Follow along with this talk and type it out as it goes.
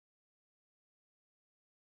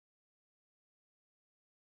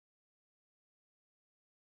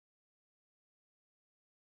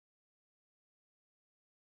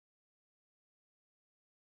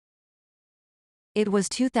It was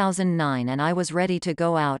 2009 and I was ready to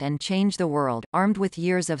go out and change the world, armed with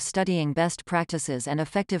years of studying best practices and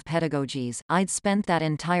effective pedagogies. I'd spent that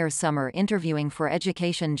entire summer interviewing for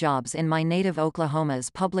education jobs in my native Oklahoma's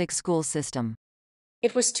public school system.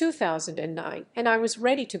 It was 2009, and I was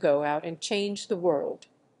ready to go out and change the world.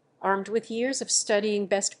 Armed with years of studying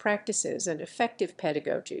best practices and effective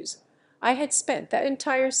pedagogies, I had spent that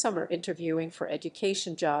entire summer interviewing for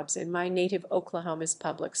education jobs in my native Oklahoma's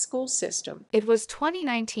public school system. It was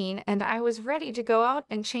 2019 and I was ready to go out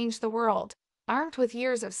and change the world. Armed with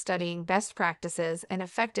years of studying best practices and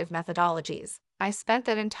effective methodologies, I spent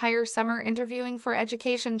that entire summer interviewing for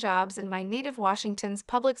education jobs in my native Washington's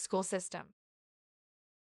public school system.